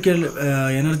எலக்ட்ரிக்கல்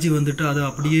எனர்ஜி வந்துட்டு அதை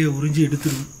அப்படியே உறிஞ்சி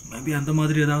எடுத்துடும். மேபி அந்த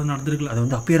மாதிரி ஏதாவது நடந்திருக்கலாம். அது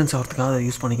வந்து அப்பியரன்ஸ் ஆகிறதுக்காக அதை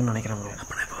யூஸ் பண்ணிக்கணும்னு நினைக்கிறேன்.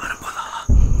 அப்போ இப்போ வரப்போதா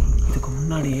இதுக்கு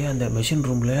முன்னாடியே அந்த மெஷின்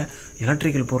ரூமில்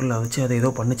எலக்ட்ரிக்கல் பொருளை வச்சு அதை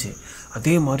ஏதோ பண்ணுச்சு.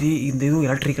 அதே மாதிரி இந்த இதுவும்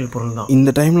எலக்ட்ரிக்கல் பொருள் தான்.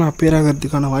 இந்த டைமில் அப்பியர்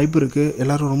ஆகிறதுக்கான வாய்ப்பு இருக்குது.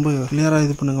 எல்லோரும் ரொம்ப கிளியராக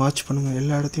இது பண்ணுங்கள், வாட்ச் பண்ணுங்கள்.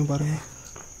 எல்லா இடத்தையும் பாருங்கள்.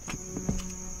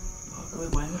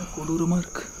 பயங்கர கொடூரமாக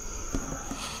இருக்குது.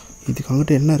 இதுக்கு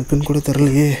அங்கிட்ட என்ன இருக்குன்னு கூட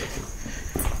தெரியலையே.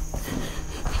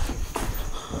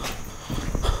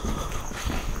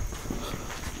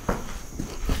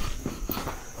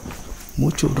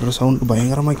 மூச்சு விடுற சவுண்டு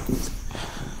பயங்கரமாக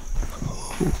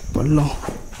பள்ளம்.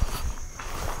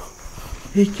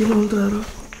 கீழே வந்துடுறாரோ?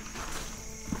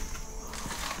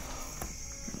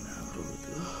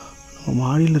 நம்ம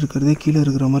மாடியில் இருக்கிறதே கீழே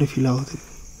இருக்கிற மாதிரி ஃபீல் ஆகுது.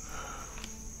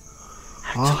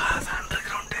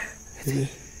 இது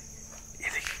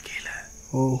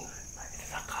ஓ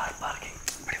இதுதான் கார் பார்க்கிங்.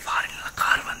 இப்படி ஃபாரின்ல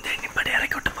கார் வந்து இப்படி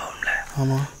இறக்கி விட்டு போகும்ல.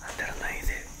 ஆமாம் அந்த இடம் தான்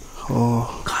இது. ஓ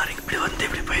கார் இப்படி வந்து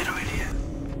இப்படி போயிடும் வெளியே.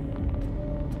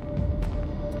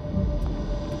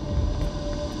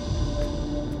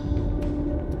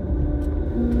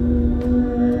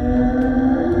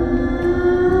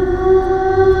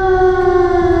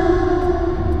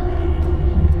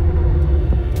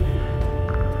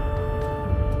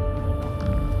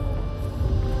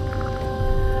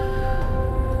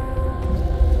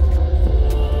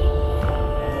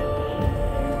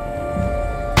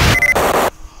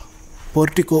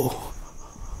 போர்ட்டிகோ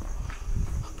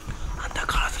அந்த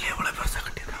காலத்துல எவ்வளவு பெருசா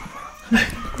கட்டியிருக்காங்க.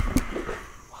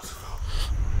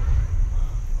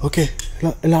 ஓகே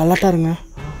எல்லாம் அலர்ட்டாக இருங்க.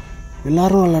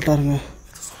 எல்லாரும் அலர்ட்டாக இருங்க.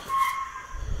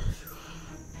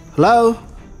 Hello,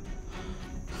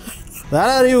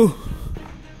 where are you?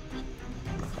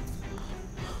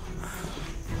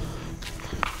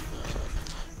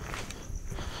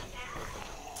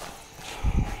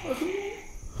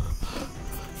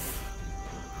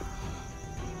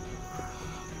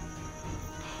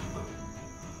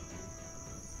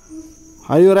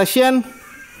 Are you Russian?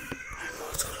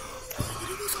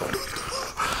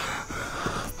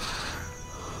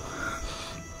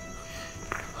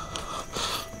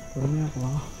 பொறுமையாக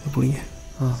போகலாம். எப்படிங்க?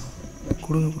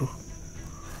 கொடுங்க ப்ரோ.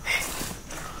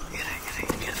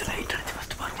 லைட் அடிச்சு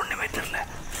ஃபஸ்ட்டு பார் ஒன்றுமே தெரியல.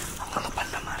 அங்கே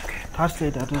பள்ளமாக இருக்கு. டார்ச்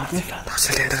லைட் இருக்கு. டார்ச்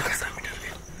லைட் இருக்கு.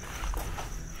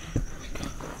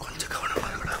 கொஞ்சம் கவனமாக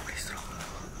இருக்கடா ப்ளீஸ்.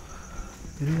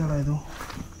 தெரியுதாடா எதுவும்?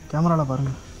 கேமராவில்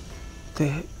பாருங்க.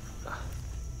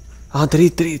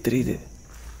 தெரியுது.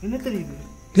 என்ன தெரியுது?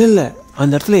 இல்லை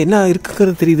அந்த இடத்துல என்ன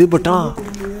இருக்குங்கிறது தெரியுது. பட்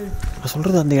நான்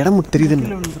சொல்கிறது அந்த இடம் மட்டும் தெரியுதுன்னு.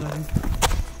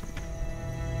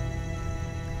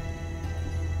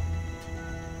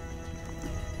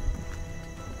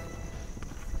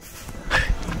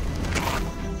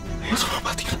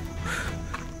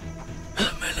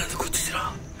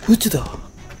 குதிச்சுதா?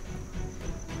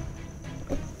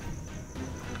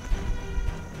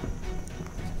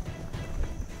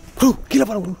 ப்ரோ கீழே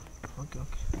பாருங்க ப்ரோ. ஓகே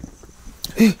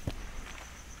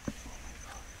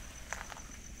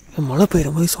மழை பெய்யுற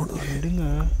மாதிரி சவுண்ட் வரும். எடுங்க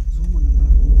ஜூம் பண்ணுங்க.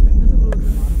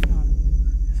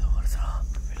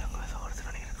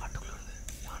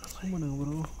 ஜூம் பண்ணுங்க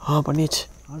ப்ரோ. பண்ணியாச்சு.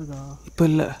 ஆடுதா? இப்போ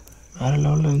இல்லை, வேறு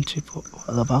லெவலில் இருந்துச்சு. இப்போது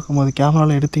அதை பார்க்கும்போது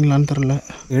கேமராவில் எடுத்தீங்களான்னு தெரில.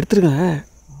 எடுத்துருங்க.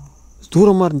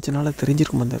 தூரமாக இருந்துச்சுனால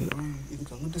தெரிஞ்சிருக்குமா தெரியல.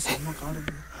 இதுக்கு வந்துட்டு செம்ம காடு.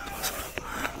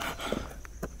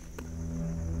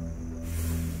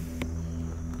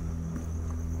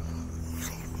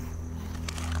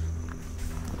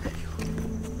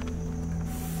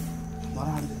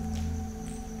 மரம்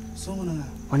சோமனுங்க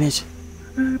பண்ணியாச்சு.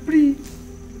 எப்படி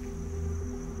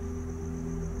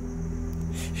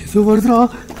ஏதோ வருதுடா.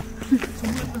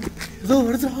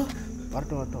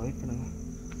 வரட்டும் வெயிட் பண்ணுங்க.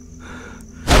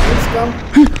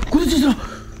 குதிச்சுடா.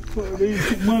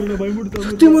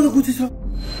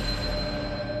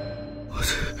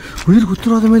 உயிர்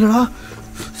குத்துறாத மேலடா.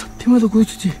 சத்தியமா அதை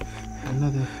குதிச்சிச்சு.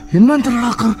 என்னது என்னன்னு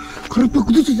தெரியலடா. கருப்பா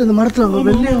குதிச்சிச்சு அந்த மரத்துல. அங்கே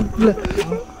வெள்ளையா இல்லை.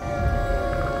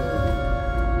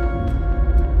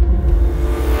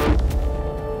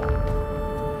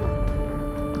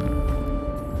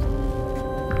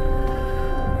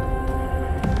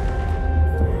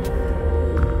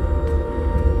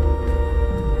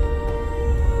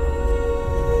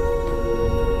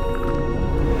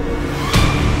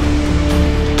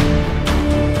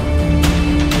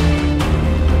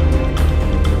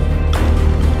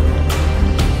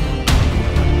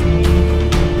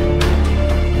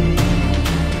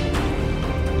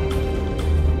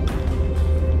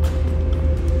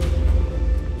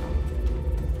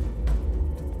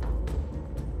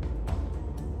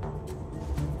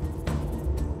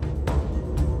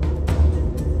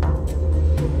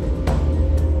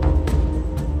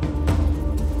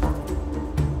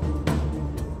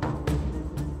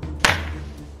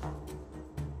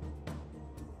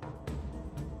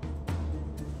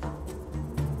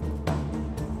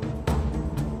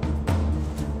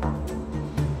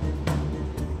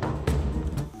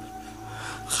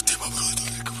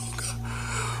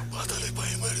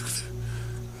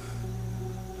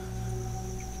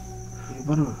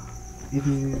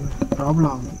 இது ப்ராப்ளம்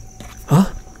ஆகுது.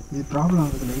 இது ப்ராப்ளம்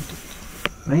ஆகுது.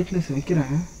 லைட்லெஸ்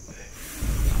வைக்கிறேன்.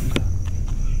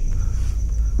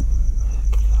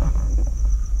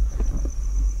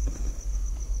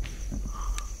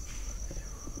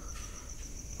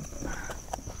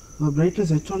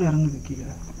 பிரைட்னஸ் வச்சோன்னு இறங்குது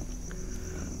கீழே.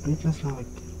 பிரைட்னஸ்லாம்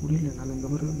வைக்க முடியல என்னால். இங்கே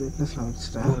பாருங்க பிரைட்னஸ்லாம்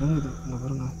வச்சுட்டேன். இறங்குது. இங்கே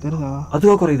பாருங்க தெரியுதா?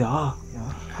 அதுவா குறையுதா?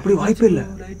 அப்படி வாய்ப்பே இல்லை.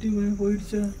 லைட்டிங்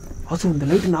போயிடுச்சு. வாசு இந்த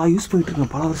லைட்டு நான் யூஸ் பண்ணிட்டு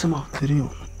இருக்கேன் பல வருஷமா.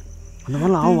 தெரியும். அந்த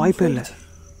மாதிரிலாம் ஆகும் வாய்ப்பே இல்லை.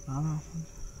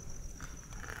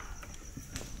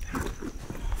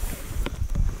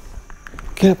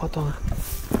 கீழே பார்த்தோங்க.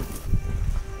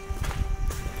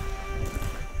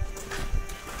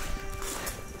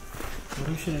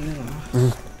 ஒரு விஷயம் என்னன்னா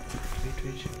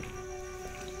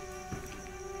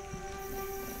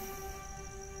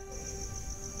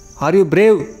ஆர் யூ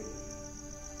பிரேவ்?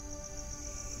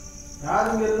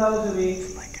 யாருங்க இருந்தாலும் சரி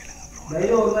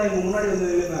தைரியம் இருந்தால் எங்கள் முன்னாடி வந்து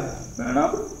இல்லைங்க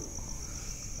வேணாம்.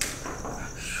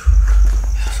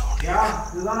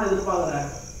 இதுதான் நான் எதிர்பார்க்குறேன்.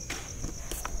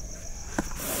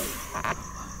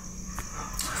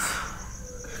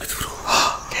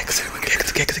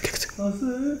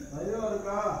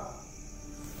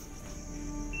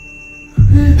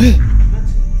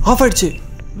 ஆஃப் ஆயிடுச்சு.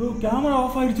 கேமரா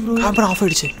ஆஃப் ஆயிடுச்சு ப்ரோ. கேமரா ஆஃப்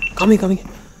ஆயிடுச்சு. காமிங்க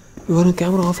இவரும்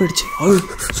கேமரா ஆஃப் ஆயிடுச்சு.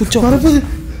 சுவிட்ச் ஆஃப். வரப்போது.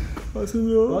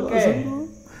 ஓகே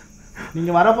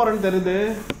நீங்கள் வரப்போகிறேன்னு தெரியுது.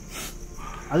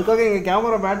 அதுக்காக எங்கள்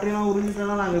கேமரா பேட்டரிலாம்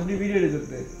உறிஞ்சிட்டோன்னா நாங்கள் எப்படி வீடியோ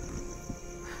எடுக்கிறது?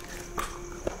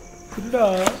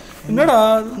 என்னடா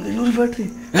இன்னொரு பேட்டரி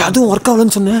அதுவும் ஒர்க்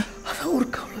ஆகலன்னு சொன்னேன். அதான்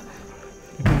ஒர்க் ஆகல.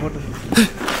 இப்போ போட்டு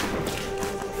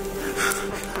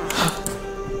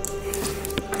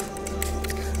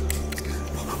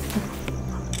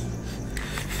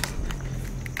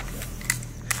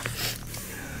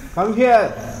கம்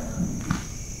ஹியர்.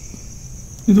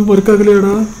 இது ஒர்க் ஆகலையாடா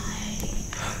ப்ரோ?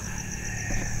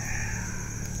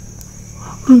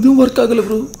 இதுவும் ஒர்க் ஆகலை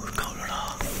ப்ரோ. ஒர்க் ஆகலடா.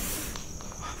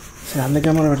 சரி அந்த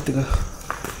கேமரா எடுத்துக்க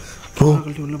ப்ரோ.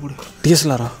 உள்ள போடு.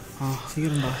 டிஎஸ்எல்ஆரா?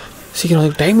 சீக்கிரம்டா. சீக்கிரம்,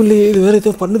 அதுக்கு டைம் இல்லையே. இது வேறு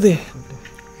ஏதோ பண்ணுதே.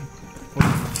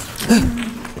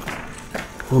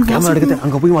 ஓ கேமரா எடுக்குது,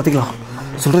 அங்கே போய் மாற்றிக்கலாம்.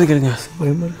 சொல்கிறது கேளுங்க.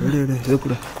 எடு இது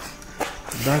கூட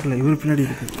பேக்கில் இவர் பின்னாடி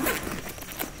இருக்கு.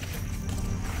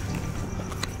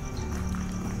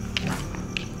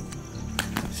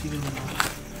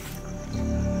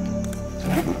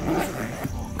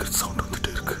 சவுண்ட் வந்துட்டு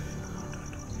இருக்கு.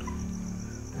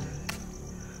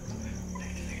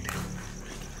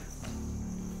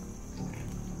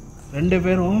 ரெண்டு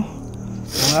பேரும்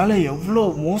அவங்களால எவ்வளோ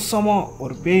மோசமாக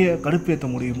ஒரு பேயை கடுப்பேற்ற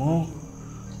முடியுமோ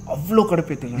அவ்வளோ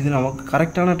கடுப்பேற்றுங்க. இது நமக்கு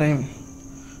கரெக்டான டைம்.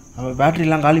 நம்ம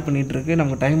பேட்டரிலாம் காலி பண்ணிகிட்ருக்கு,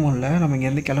 நமக்கு டைமும் இல்லை. நம்ம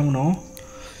இங்கேருந்து கிளம்பணும்.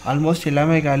 ஆல்மோஸ்ட்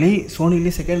எல்லாமே காலி.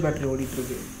 சோனிலேயே செகண்ட் பேட்டரி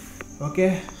ஓடிட்டுருக்கு. ஓகே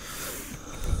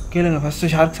கேளுங்க.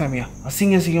 ஃபஸ்ட்டு ஷார்க் சாமியா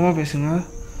அசிங்கமாக பேசுங்க.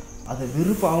 அது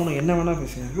வெறுப்பாகணும், என்ன வேணால்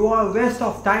பேசுங்க. You are a waste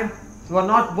of time. You are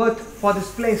not worth for this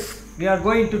place. We are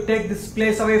going to take this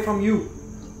place away from you.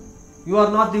 You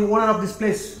are not the owner of this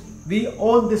place. We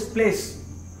own this place.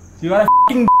 You are a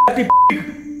f***ing dirty pig.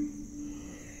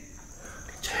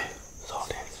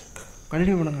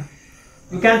 Continue பண்ணுங்க.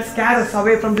 You can't scare us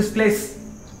away from this place.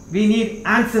 We need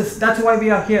answers. That's why we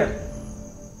are here.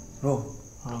 Bro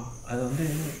அது வந்து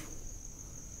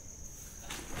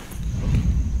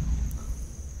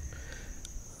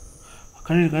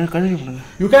continue பண்ணுங்க.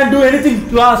 You can't do anything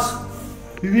to us.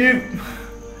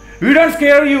 We don't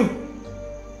scare you.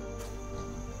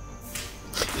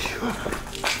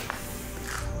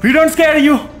 We don't scare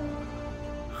you.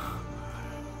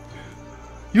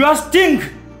 You are stink.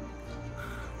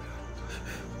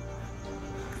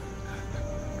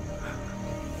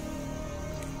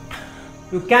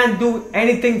 You can't do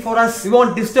anything for us. We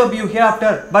won't disturb you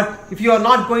hereafter. But if you are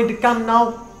not going to come now,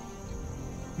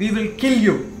 we will kill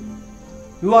you.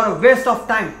 You are a waste of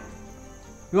time.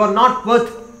 You are not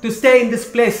worth to stay in this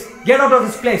place. Get out of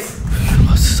this place.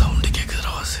 Sound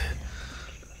கேட்குதுடா Vasu.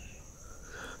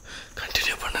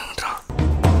 Continue பண்ணுங்கடா.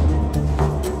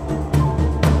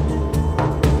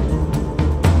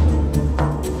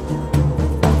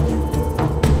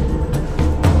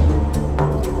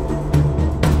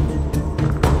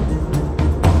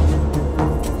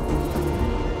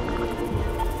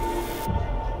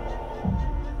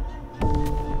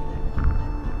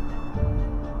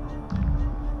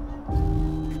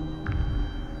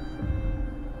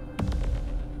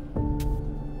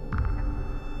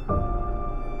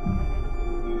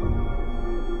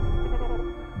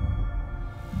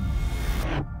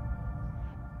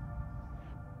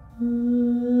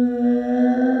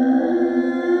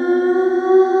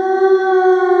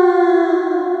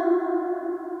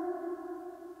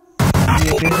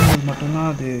 பேசும்போது மட்டும்தான்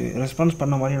அது response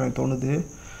பண்ண மாதிரி எனக்கு தோணுது.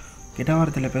 கெட்ட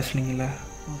வார்த்தையில் பேசுனீங்கல்ல,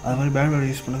 அது மாதிரி பேட் வேர்டு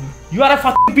யூஸ் பண்ணுங்க. You are a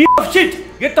fucking piece of shit.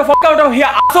 Get the fuck out of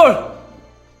here, asshole.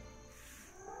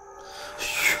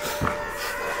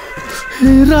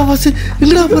 ஏடா வாசு,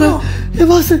 எங்கடா போற? ஏ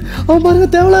வாசு, அவன் பாருங்க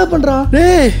தேவலா பண்றான்.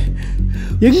 டேய்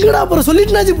எங்கடா போற?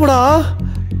 சொல்லிட்டுனாச்சு போடா.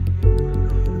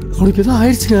 அவனுக்கு எதுவும்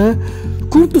ஆயிடுச்சுங்க,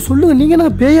 கூப்பிட்டு சொல்லுங்க. நீங்க என்ன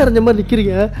பேய் அரைஞ்ச மாதிரி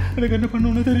நிக்கிறீங்க? எனக்கு என்ன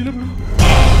பண்ணணும்னு தெரியல ப்ரோ.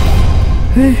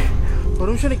 ஒரு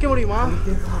நிமிஷம் நிற்க முடியுமா?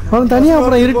 அவன் தனியா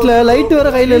அப்புறம் இருட்டுல லைட் வேற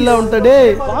கையில இல்ல அவன்கிட்ட. டேய்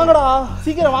வாங்கடா,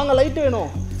 சீக்கிரம் வாங்க, லைட் வேணும்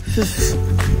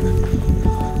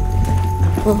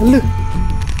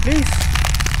ப்ளீஸ்.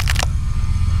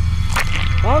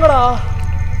 வாங்கடா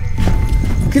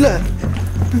கீழே.